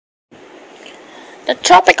The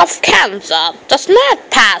Tropic of Cancer does not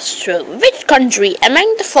pass through which country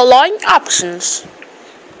among the following options?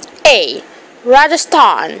 A.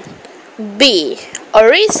 Rajasthan, B.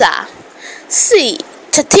 Orissa, C.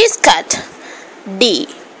 Chhattisgarh, D.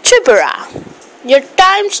 Tripura. Your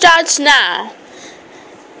time starts now.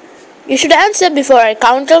 You should answer before I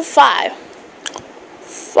count till 5.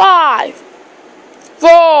 5,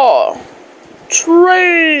 4,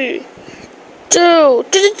 3, 2,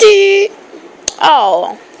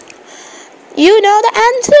 Oh, you know the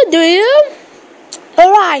answer, do you?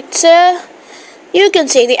 Alright, sir. You can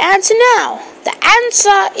say the answer now. The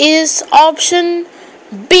answer is option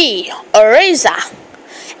B, Orissa.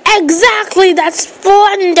 Exactly, that's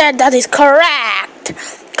splendid. That is correct.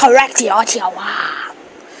 Correct, Yochiawa.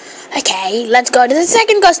 Okay, let's go to the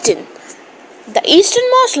second question. The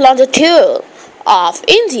easternmost longitude of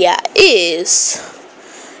India is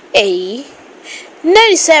A.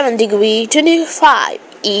 97 degree 25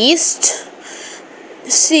 east,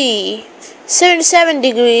 C. 77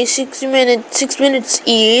 degree 6 minutes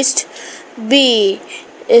east, B.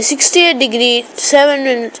 68 degree 7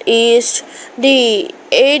 minutes east, D.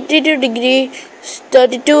 82 degree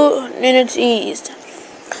 32 minutes east.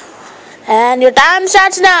 And your time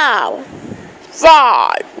starts now.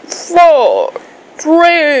 5, 4,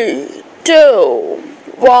 3, 2,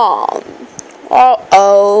 1.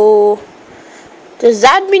 Uh-oh. Does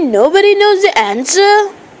that mean nobody knows the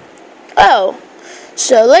answer? Oh,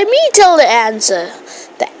 so let me tell the answer.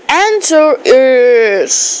 The answer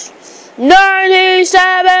is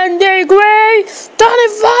 97 degrees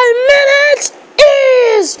 25 minutes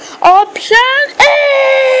is option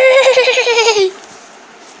A.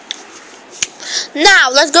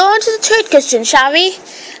 Now let's go on to the third question, shall we?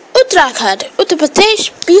 Uttarakhand, Uttar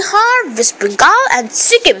Pradesh, Bihar, West Bengal and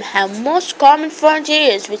Sikkim have most common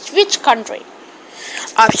frontiers with which country?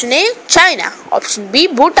 Option A, China. Option B,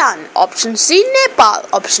 Bhutan. Option C, Nepal.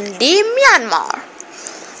 Option D, Myanmar.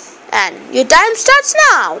 And your time starts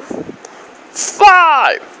now.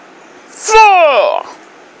 5, 4,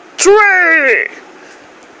 3,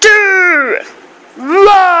 2,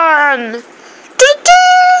 1.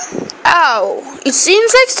 Oh, it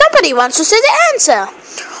seems like somebody wants to say the answer.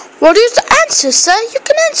 What is the answer, sir? You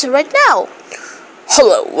can answer right now.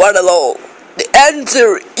 Hello. The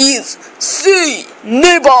answer is C,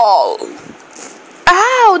 Nepal.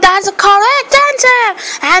 Oh, that's a correct answer.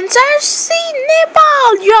 Answer C,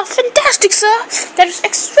 Nepal. You are fantastic, sir. That is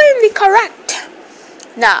extremely correct.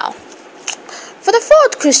 Now, for the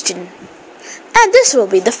fourth question, and this will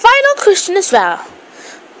be the final question as well.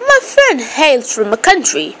 My friend hails from a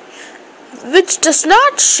country which does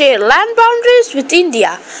not share land boundaries with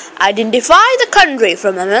India. Identify the country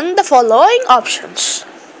from among the following options.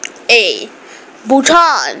 A.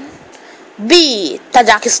 Bhutan, B.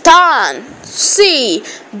 Tajikistan, C.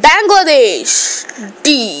 Bangladesh,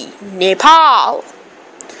 D. Nepal.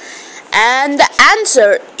 And the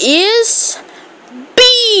answer is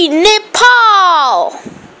B. Nepal.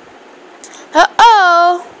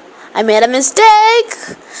 Uh-oh, I made a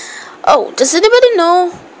mistake. Oh, does anybody know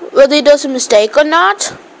whether it was a mistake or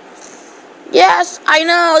not? Yes, I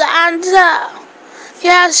know the answer.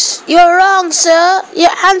 Yes, you're wrong, sir. Your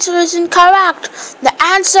answer is incorrect. The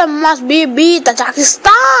answer must be B,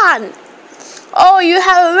 Tajikistan. Oh, you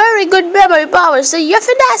have a very good memory power, so you're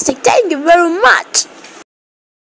fantastic. Thank you very much.